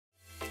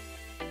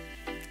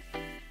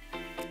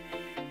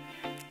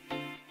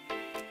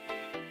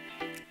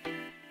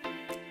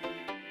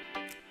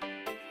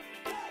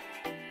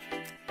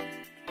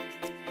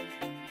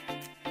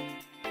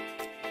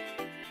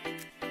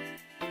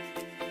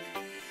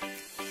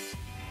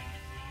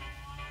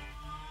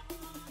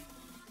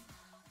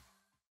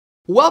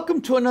Welcome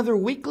to another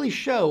weekly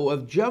show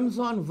of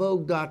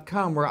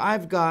gemsonvogue.com, where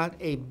I've got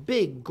a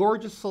big,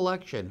 gorgeous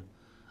selection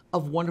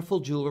of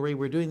wonderful jewelry.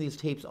 We're doing these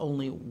tapes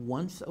only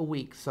once a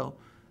week, so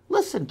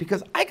listen,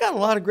 because I got a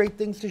lot of great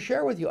things to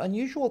share with you,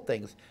 unusual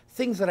things,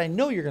 things that I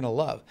know you're going to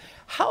love.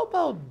 How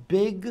about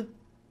big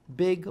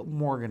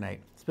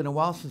morganite? It's been a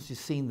while since you've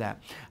seen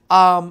that.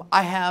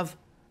 I have,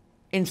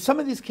 in some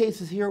of these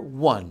cases here,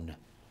 one.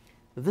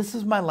 This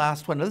is my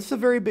last one. Now, this is a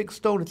very big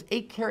stone. It's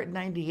 8 carat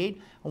 98.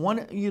 I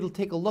want you to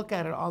take a look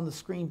at it on the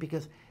screen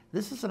because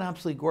this is an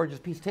absolutely gorgeous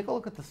piece. Take a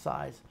look at the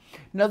size.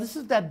 Now, this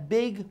is that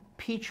big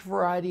peach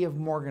variety of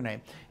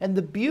morganite. And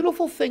the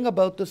beautiful thing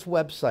about this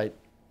website,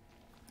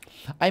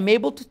 I'm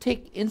able to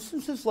take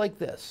instances like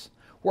this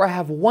where I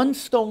have one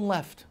stone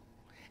left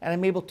and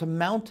I'm able to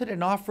mount it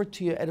and offer it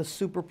to you at a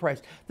super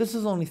price. This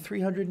is only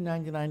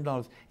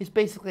 $399. It's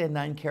basically a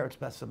 9 carat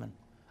specimen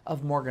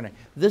of morganite.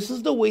 This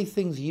is the way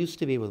things used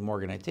to be with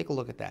morganite. Take a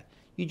look at that.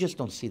 You just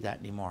don't see that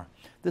anymore.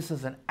 This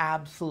is an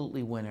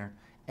absolutely winner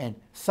and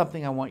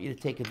something I want you to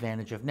take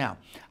advantage of. Now,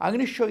 I'm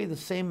going to show you the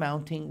same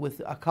mounting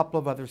with a couple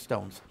of other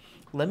stones.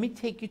 Let me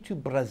take you to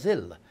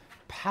Brazil.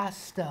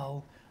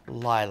 Pastel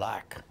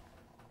lilac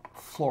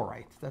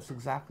fluorite. That's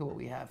exactly what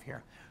we have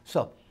here.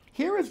 So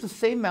here is the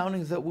same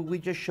mountings that we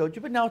just showed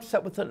you, but now it's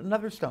set with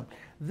another stone.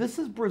 This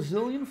is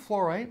Brazilian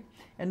fluorite,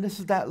 and this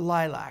is that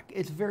lilac.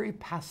 It's very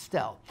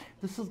pastel.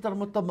 This is done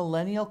with the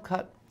millennial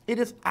cut. It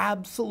is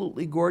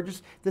absolutely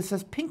gorgeous. This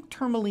has pink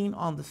tourmaline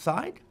on the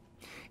side,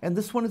 and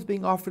this one is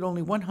being offered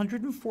only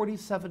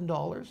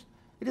 $147.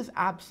 It is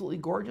absolutely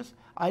gorgeous.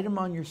 Item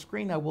on your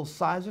screen. I will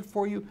size it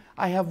for you.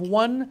 I have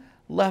one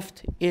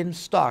left in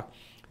stock.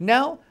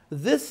 Now,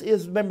 this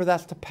is, remember,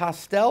 that's the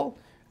pastel.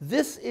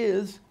 This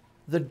is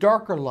the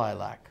darker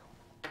lilac,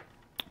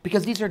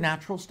 because these are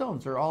natural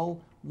stones. They're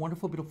all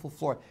wonderful, beautiful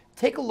flora.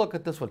 Take a look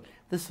at this one.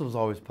 This was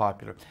always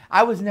popular.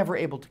 I was never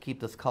able to keep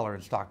this color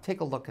in stock.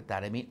 Take a look at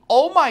that. I mean,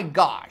 oh my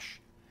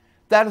gosh,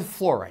 that is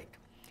fluorite.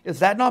 Is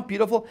that not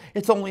beautiful?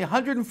 It's only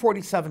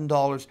 $147,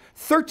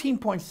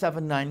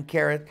 13.79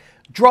 carat.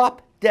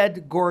 Drop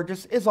dead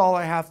gorgeous is all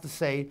I have to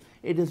say.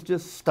 It is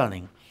just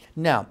stunning.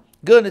 Now,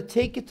 going to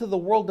take you to the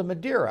world of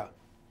Madeira.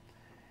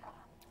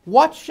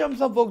 Watch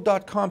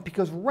gemsonvogue.com,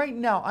 because right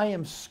now I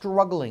am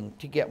struggling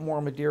to get more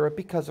Madeira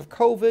because of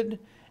COVID.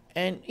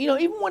 And, you know,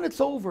 even when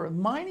it's over,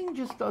 mining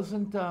just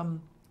doesn't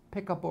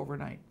pick up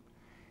overnight,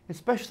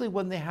 especially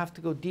when they have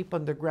to go deep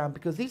underground,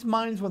 because these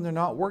mines, when they're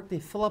not worked, they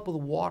fill up with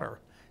water.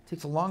 It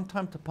takes a long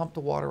time to pump the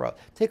water out.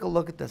 Take a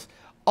look at this.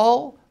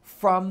 All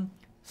from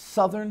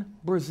southern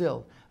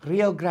Brazil,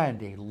 Rio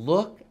Grande.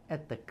 Look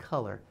at the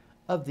color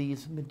of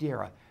these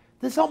Madeira.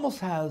 This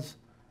almost has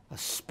a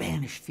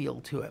Spanish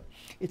feel to it.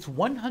 It's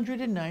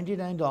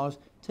 $199.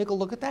 Take a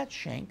look at that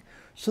shank.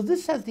 So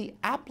this has the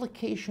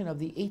application of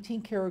the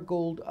 18 karat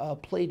gold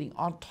plating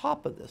on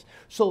top of this.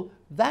 So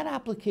that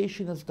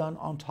application is done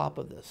on top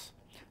of this.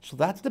 So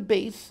that's the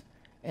base,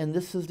 and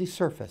this is the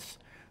surface.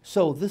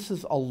 So this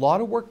is a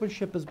lot of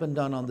workmanship has been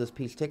done on this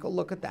piece. Take a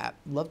look at that.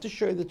 Love to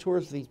show you the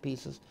tours of these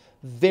pieces.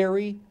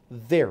 Very,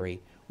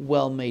 very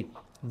well made.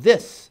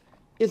 This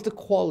is the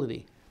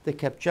quality that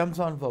kept Gems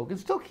on Vogue and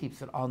still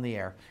keeps it on the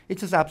air.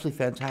 It's just absolutely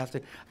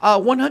fantastic.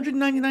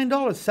 $199,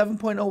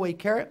 7.08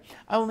 carat.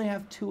 I only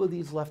have 2 of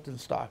these left in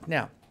stock.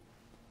 Now,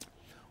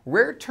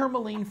 rare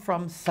tourmaline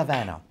from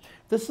Savannah.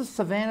 This is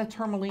Savannah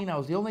tourmaline. I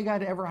was the only guy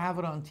to ever have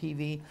it on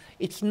TV.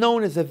 It's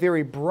known as a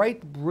very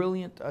bright,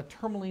 brilliant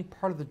tourmaline,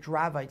 part of the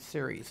Dravite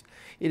series.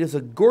 It is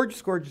a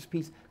gorgeous, gorgeous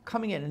piece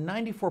coming in at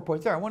 94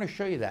 points. There, I want to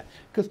show you that,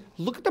 because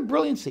look at the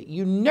brilliancy.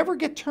 You never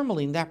get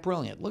tourmaline that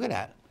brilliant. Look at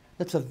that.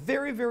 That's a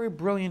very, very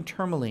brilliant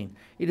tourmaline.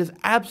 It is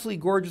absolutely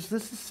gorgeous.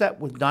 This is set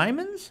with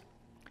diamonds.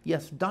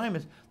 Yes,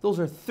 diamonds. Those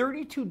are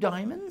 32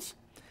 diamonds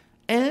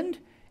and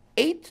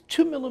 8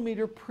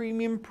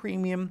 2mm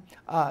premium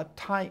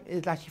tie.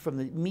 It's actually from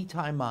the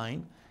Mitai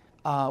mine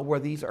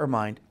where these are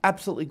mined.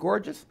 Absolutely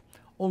gorgeous.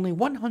 Only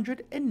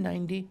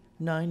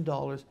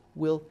 $199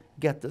 will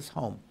get this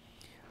home.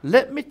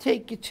 Let me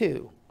take you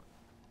to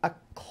a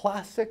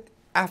classic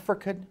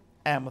African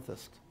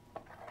amethyst.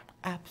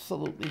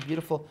 Absolutely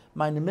beautiful.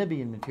 My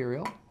Namibian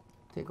material.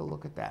 Take a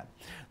look at that.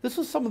 This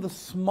was some of the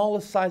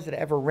smallest size that I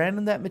ever ran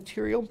in that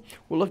material.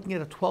 We're looking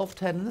at a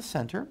 1210 in the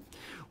center.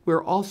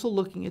 We're also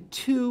looking at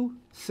 2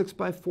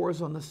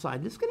 6x4s on the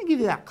side. This is going to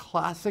give you that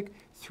classic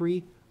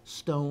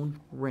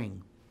 3-stone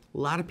ring. A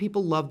lot of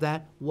people love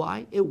that.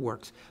 Why? It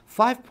works.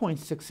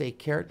 5.68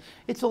 carat.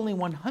 It's only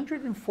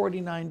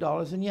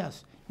 $149. And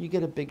yes, you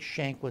get a big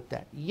shank with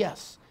that.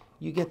 Yes,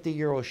 you get the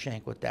Euro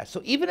shank with that.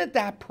 So even at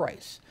that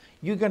price,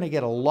 you're going to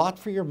get a lot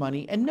for your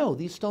money. And no,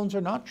 these stones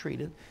are not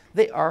treated.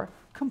 They are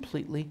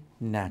completely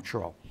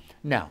natural.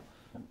 Now,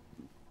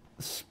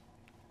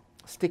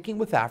 sticking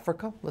with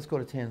Africa, let's go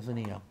to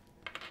Tanzania.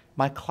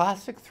 My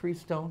classic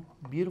 3-stone,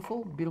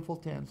 beautiful, beautiful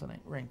Tanzanite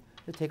ring.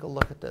 Let's take a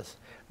look at this.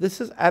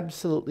 This is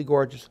absolutely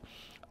gorgeous.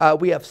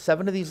 We have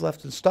 7 of these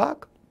left in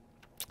stock.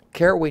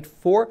 Carat weight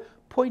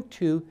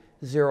 4.20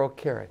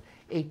 carat.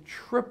 A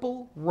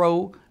triple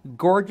row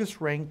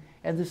gorgeous ring,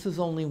 and this is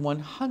only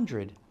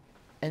 $199.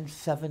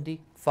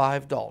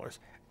 $175.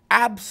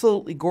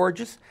 Absolutely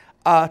gorgeous.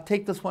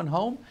 Take this one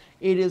home.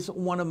 It is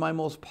one of my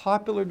most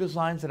popular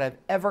designs that I've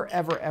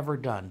ever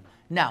done.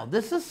 Now,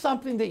 this is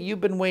something that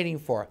you've been waiting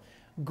for.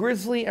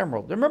 Grizzly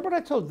Emerald. Remember what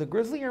I told you? The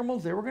Grizzly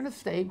Emeralds, they were going to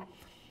stay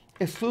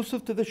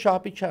exclusive to the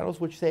Shopee channels,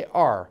 which they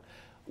are.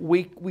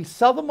 We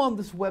sell them on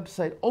this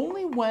website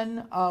only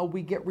when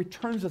we get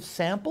returns of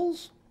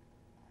samples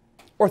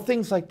or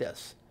things like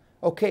this,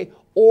 okay?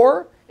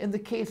 Or in the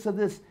case of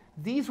this,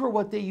 these were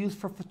what they use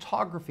for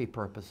photography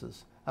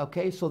purposes,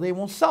 okay? So they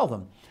won't sell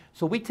them.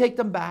 So we take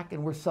them back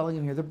and we're selling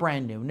them here. They're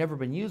brand new, never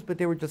been used, but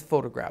they were just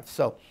photographs.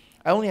 So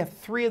I only have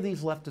 3 of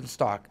these left in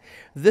stock.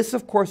 This,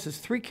 of course, is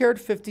 3 carat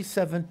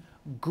 57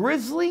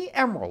 Grizzly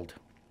Emerald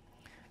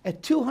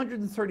at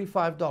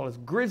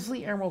 $235.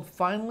 Grizzly Emerald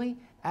finally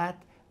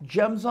at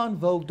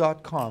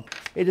gemsonvogue.com.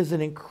 It is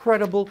an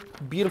incredible,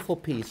 beautiful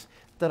piece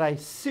that I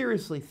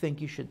seriously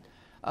think you should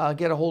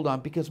get a hold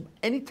on, because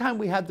anytime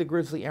we had the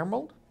Grizzly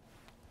Emerald,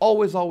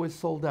 always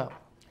sold out.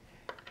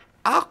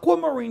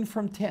 Aquamarine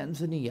from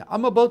Tanzania.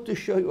 I'm about to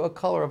show you a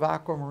color of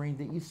aquamarine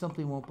that you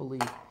simply won't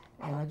believe.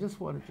 And I just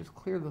want to just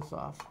clear this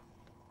off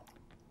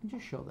and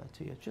just show that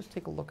to you. Just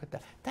take a look at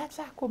that. That's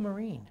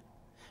aquamarine.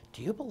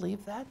 Do you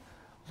believe that?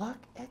 Look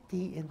at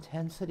the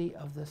intensity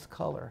of this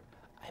color.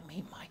 I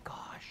mean, my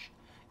gosh,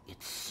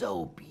 it's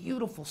so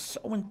beautiful,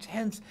 so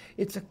intense.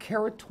 It's a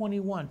carat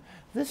 21.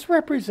 This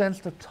represents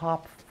the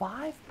top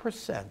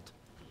 5%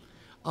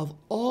 of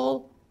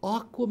all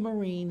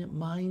aquamarine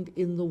mined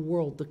in the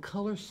world. The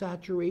color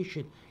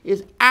saturation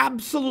is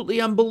absolutely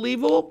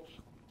unbelievable.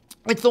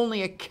 It's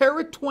only a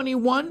carat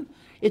 21.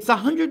 It's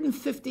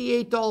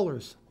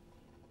 $158.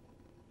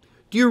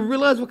 Do you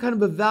realize what kind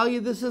of a value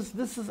this is?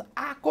 This is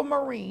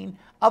aquamarine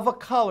of a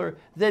color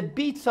that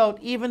beats out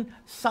even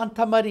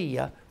Santa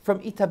Maria from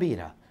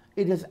Itabira.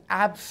 It is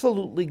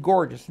absolutely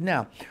gorgeous.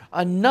 Now,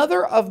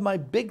 another of my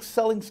big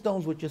selling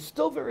stones, which is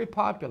still very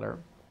popular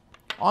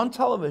on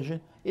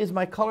television, is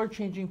my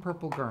color-changing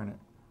purple garnet.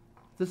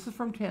 This is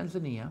from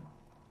Tanzania.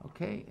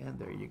 Okay, and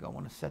there you go. I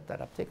want to set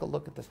that up. Take a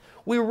look at this.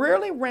 We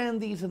rarely ran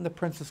these in the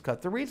Princess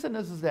Cut. The reason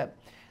is that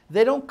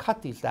they don't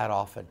cut these that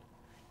often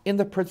in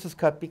the Princess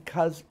Cut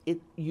because it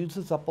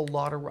uses up a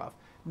lot of rough.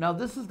 Now,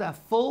 this is that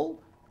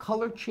full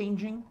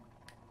color-changing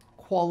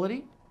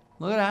quality.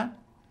 Look at that.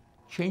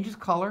 Changes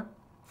color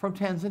from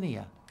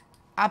Tanzania.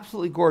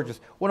 Absolutely gorgeous.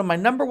 One of my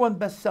 #1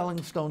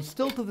 best-selling stones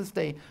still to this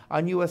day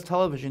on U.S.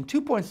 television,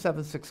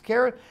 2.76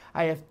 carat.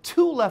 I have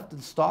 2 left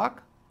in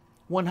stock.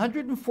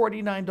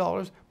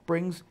 $149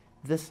 brings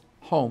this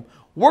home.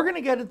 We're going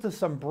to get into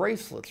some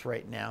bracelets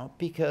right now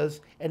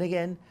because, and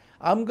again,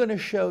 I'm going to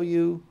show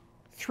you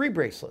 3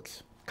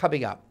 bracelets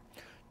coming up.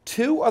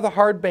 2 are the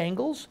hard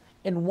bangles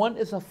and 1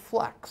 is a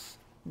flex.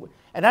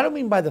 And I don't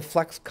mean by the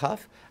flex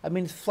cuff. I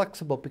mean it's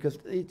flexible because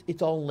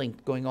it's all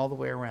linked going all the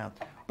way around.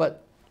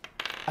 But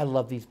I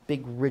love these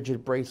big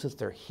rigid bracelets.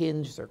 They're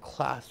hinged, they're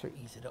clasped, they're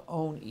easy to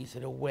own, easy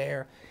to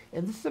wear.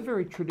 And this is a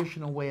very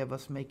traditional way of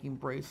us making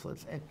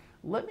bracelets. And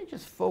let me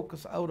just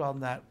focus out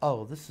on that.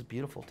 Oh, this is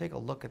beautiful. Take a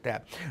look at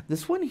that.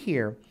 This one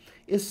here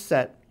is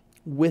set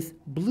with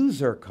blue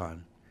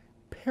zircon,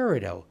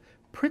 peridot,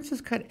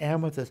 Princess Cut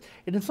amethyst,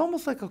 and it's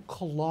almost like a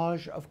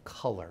collage of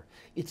color.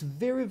 It's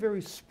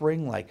very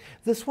spring-like.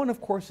 This one,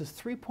 of course, is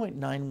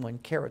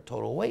 3.91 carat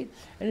total weight,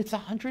 and it's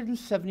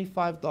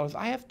 $175.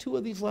 I have 2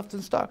 of these left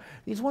in stock.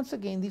 These, once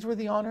again, these were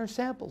the honor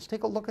samples.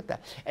 Take a look at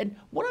that. And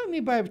what I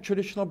mean by a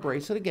traditional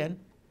bracelet, again,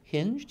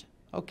 hinged,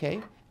 okay,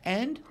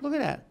 and look at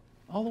that,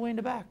 all the way in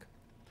the back.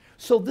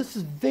 So this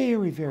is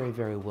very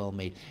well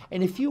made.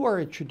 And if you are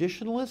a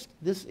traditionalist,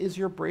 this is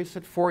your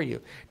bracelet for you.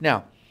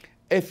 Now,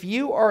 if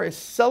you are a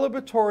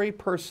celebratory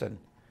person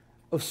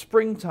of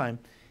springtime,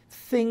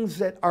 things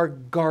that are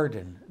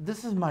garden.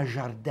 This is my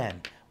jardin,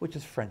 which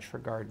is French for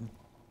garden.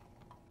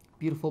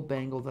 Beautiful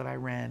bangle that I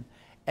ran.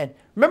 And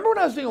remember when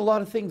I was doing a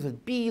lot of things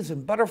with bees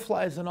and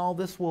butterflies and all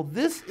this? Well,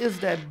 this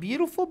is that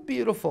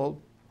beautiful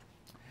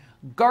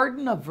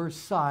Garden of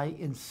Versailles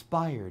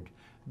inspired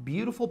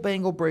beautiful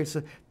bangle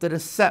bracelet that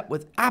is set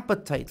with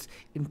apatites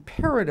and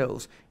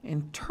peridots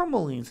and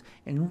tourmalines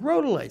and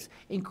rhodolites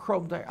and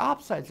chrome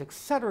diopsides,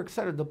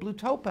 etc., the blue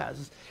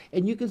topazes.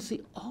 And you can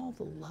see all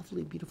the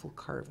lovely, beautiful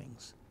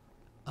carvings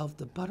of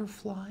the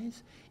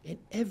butterflies and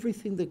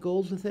everything that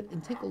goes with it.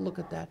 And take a look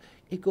at that.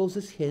 It goes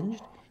as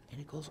hinged and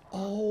it goes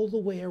all the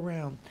way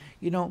around.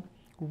 You know,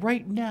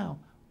 right now,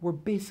 we're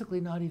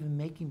basically not even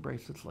making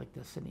bracelets like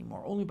this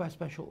anymore, only by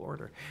special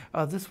order.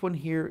 This one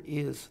here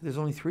is, there's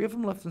only 3 of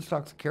them left in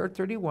stock, it's a carat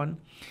 31,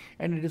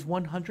 and it is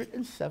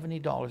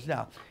 $170.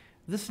 Now,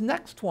 this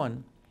next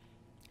one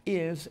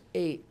is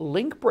a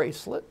link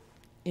bracelet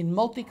in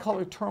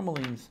multicolored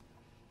tourmalines.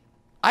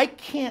 I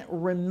can't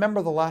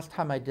remember the last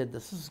time I did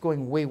this. This is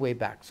going way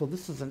back. So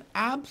this is an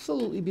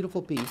absolutely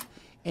beautiful piece,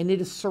 and it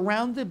is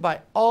surrounded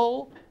by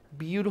all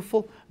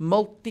beautiful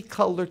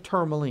multicolored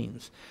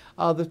tourmalines.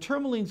 The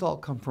tourmalines all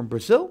come from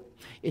Brazil.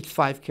 It's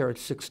 5 carat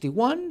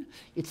 61.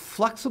 It's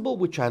flexible,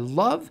 which I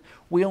love.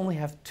 We only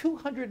have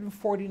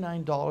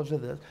 $249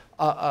 of this.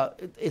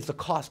 It's the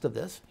cost of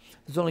this.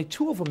 There's only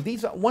 2 of them.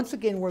 These are, once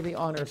again, were the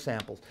honor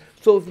samples.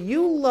 So if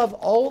you love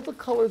all the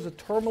colors of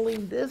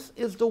tourmaline, this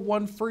is the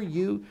one for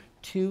you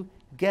to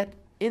get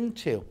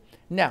into.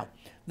 Now,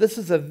 this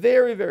is a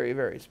very, very,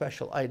 very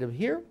special item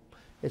here.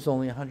 It's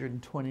only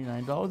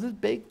 $129. It's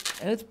big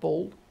and it's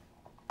bold.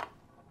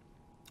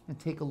 And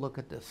take a look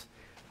at this,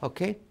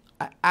 okay?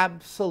 I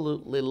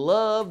absolutely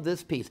love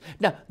this piece.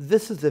 Now,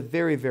 this is a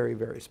very, very,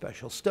 very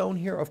special stone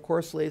here, of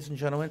course, ladies and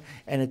gentlemen,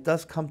 and it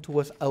does come to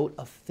us out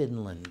of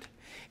Finland.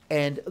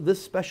 And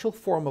this special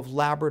form of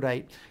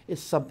labradite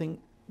is something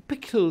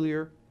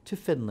peculiar to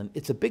Finland.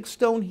 It's a big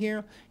stone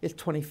here. It's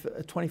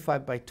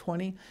 25 by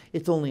 20.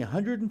 It's only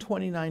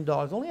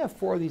 $129. Only have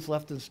 4 of these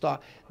left in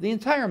stock. The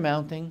entire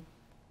mounting,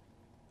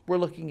 we're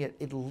looking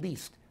at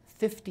least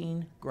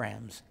 15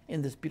 grams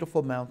in this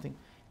beautiful mounting.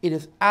 It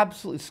is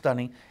absolutely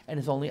stunning and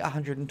is only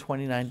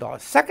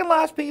 $129. Second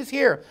last piece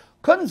here,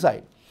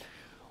 kunzite.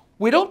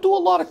 We don't do a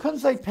lot of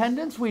kunzite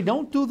pendants. We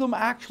don't do them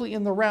actually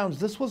in the rounds.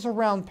 This was a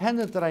round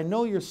pendant that I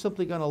know you're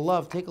simply going to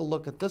love. Take a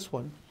look at this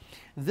one.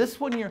 This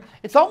one here,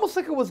 it's almost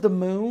like it was the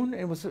moon.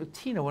 It was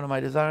Tina, one of my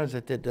designers,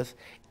 that did this.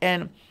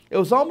 And it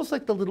was almost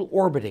like the little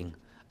orbiting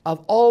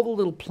of all the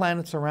little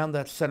planets around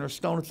that center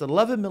stone. It's an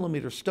 11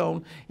 millimeter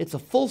stone. It's a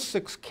full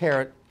 6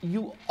 carat.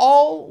 You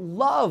all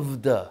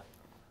loved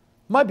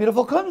my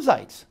beautiful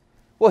kunzites.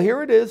 Well,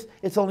 here it is.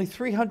 It's only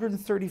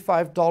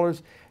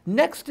 $335.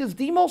 Next is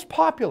the most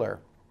popular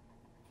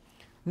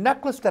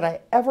necklace that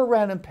I ever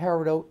ran in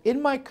peridot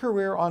in my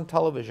career on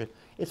television.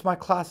 It's my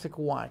classic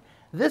Y.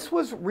 This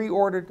was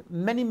reordered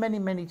many, many,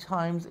 many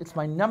times. It's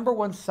my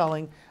 #1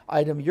 selling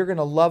item. You're going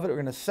to love it. We're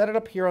going to set it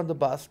up here on the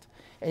bust,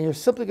 and you're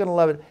simply going to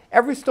love it.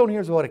 Every stone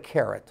here is about 1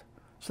 carat.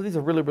 So these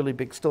are really, really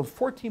big stones.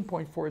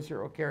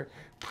 14.40 carat,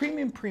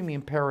 premium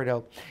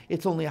peridot.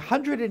 It's only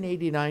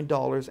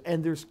 $189,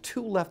 and there's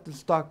 2 left in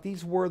stock.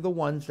 These were the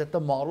ones that the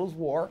models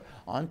wore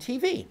on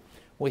TV.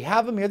 We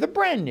have them here. They're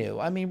brand new.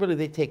 I mean, really,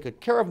 they take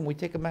good care of them. We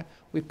take them out,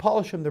 we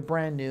polish them. They're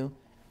brand new.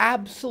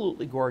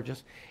 Absolutely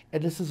gorgeous.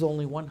 And this is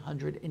only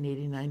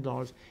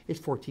 $189. It's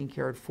 14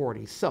 karat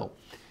 40. So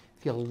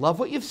if you love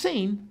what you've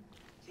seen,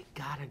 you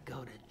gotta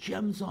go to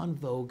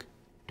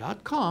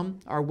gemsonvogue.com,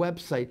 our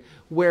website,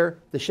 where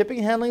the shipping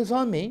and handling is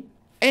on me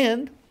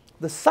and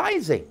the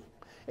sizing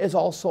is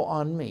also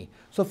on me.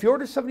 So if you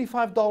order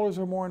 $75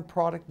 or more in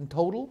product in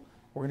total,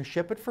 we're going to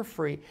ship it for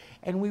free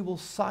and we will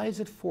size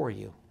it for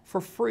you for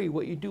free.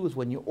 What you do is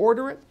when you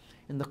order it,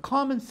 in the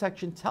comment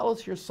section, tell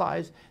us your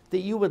size that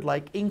you would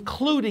like,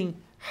 including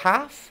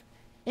half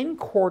and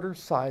quarter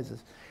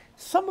sizes.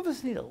 Some of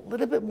us need a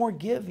little bit more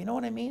give, you know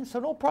what I mean? So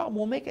no problem.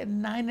 We'll make it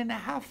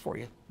 9.5 for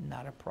you.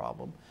 Not a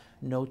problem.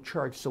 No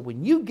charge. So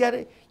when you get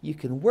it, you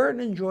can wear it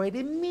and enjoy it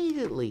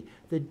immediately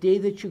the day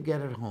that you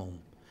get it home.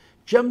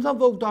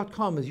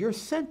 gemsonvogue.com is your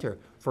center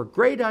for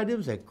great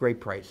items at great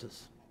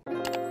prices.